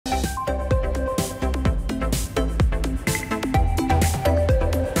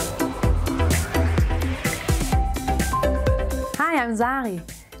I'm Sari.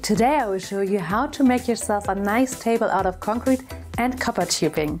 Today I will show you how to make yourself a nice table out of concrete and copper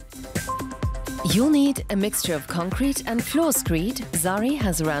tubing. You'll need a mixture of concrete and floor screed. Sari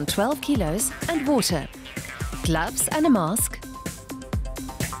has around 12 kilos and water, gloves and a mask,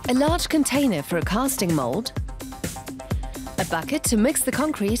 a large container for a casting mold, a bucket to mix the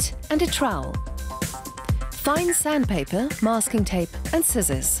concrete and a trowel, fine sandpaper, masking tape and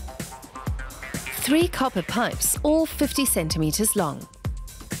scissors, 3 copper pipes, all 50 centimeters long,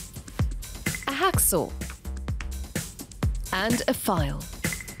 a hacksaw and a file.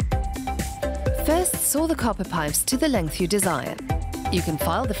 First, saw the copper pipes to the length you desire. You can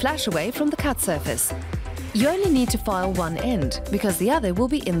file the flash away from the cut surface. You only need to file one end, because the other will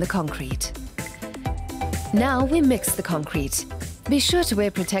be in the concrete. Now we mix the concrete. Be sure to wear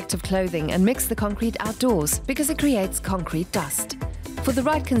protective clothing and mix the concrete outdoors, because it creates concrete dust. For the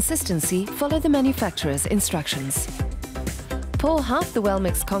right consistency, follow the manufacturer's instructions. Pour half the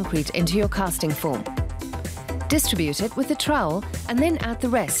well-mixed concrete into your casting form. Distribute it with a trowel and then add the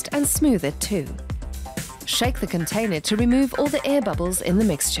rest and smooth it too. Shake the container to remove all the air bubbles in the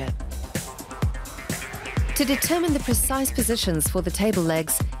mixture. To determine the precise positions for the table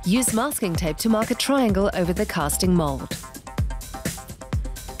legs, use masking tape to mark a triangle over the casting mold.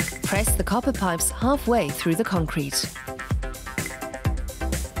 Press the copper pipes halfway through the concrete.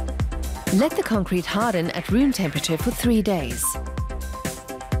 Let the concrete harden at room temperature for 3 days.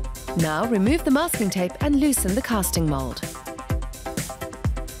 Now remove the masking tape and loosen the casting mold.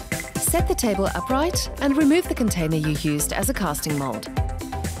 Set the table upright and remove the container you used as a casting mold.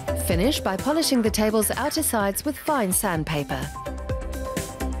 Finish by polishing the table's outer sides with fine sandpaper.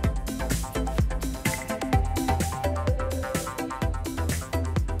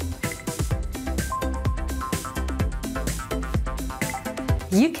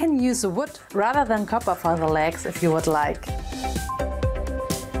 You can use wood rather than copper for the legs if you would like.